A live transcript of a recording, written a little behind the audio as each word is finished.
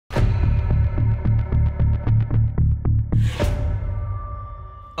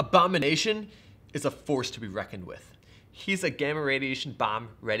Abomination is a force to be reckoned with. He's a gamma radiation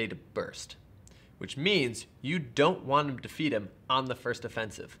bomb ready to burst, which means you don't want to defeat him on the first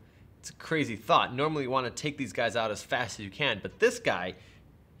offensive. It's a crazy thought. Normally you want to take these guys out as fast as you can, but this guy,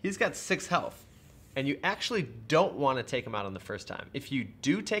 he's got 6 health, and you actually don't want to take him out on the first time. If you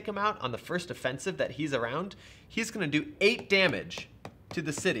do take him out on the first offensive that he's around, he's going to do 8 damage to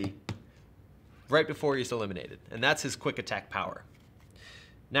the city right before he's eliminated, and that's his quick attack power.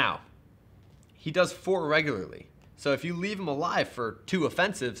 Now, he does 4 regularly, so if you leave him alive for 2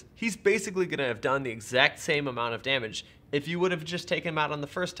 offensives, he's basically going to have done the exact same amount of damage if you would have just taken him out on the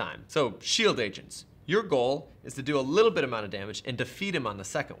first time. So, S.H.I.E.L.D. agents, your goal is to do a little bit amount of damage and defeat him on the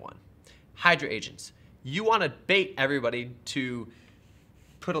second one. HYDRA agents, you want to bait everybody to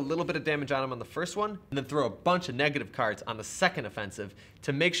put a little bit of damage on him on the first one, and then throw a bunch of negative cards on the second offensive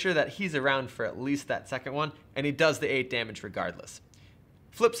to make sure that he's around for at least that second one, and he does the 8 damage regardless.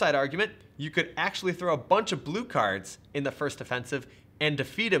 Flip side argument, you could actually throw a bunch of blue cards in the first offensive and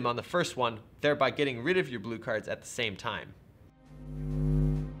defeat him on the first one, thereby getting rid of your blue cards at the same time.